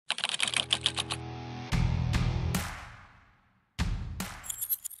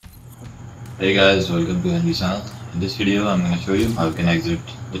Hey guys, welcome to Henry channel. In this video, I'm going to show you how you can exit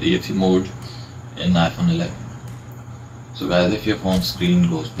the DFU mode in iPhone 11. So guys, if your phone screen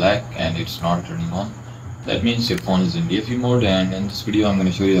goes black and it's not turning on, that means your phone is in DFU mode, and in this video I'm going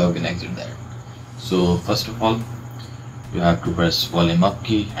to show you how you can exit that. So first of all, you have to press volume up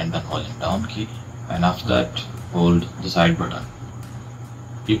key and then volume down key, and after that hold the side button.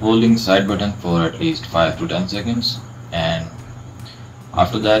 Keep holding side button for at least 5 to 10 seconds, and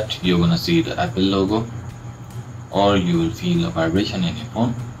after that you're gonna see the Apple logo, or you will feel a vibration in your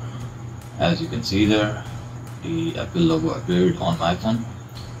phone. As you can see there, the Apple logo appeared on my phone,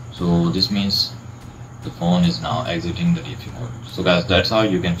 so this means the phone is now exiting the DFU mode. So guys, that's how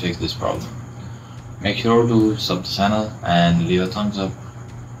you can fix this problem. Make sure to sub the channel and leave a thumbs up.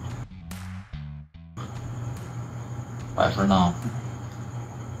 Bye for now.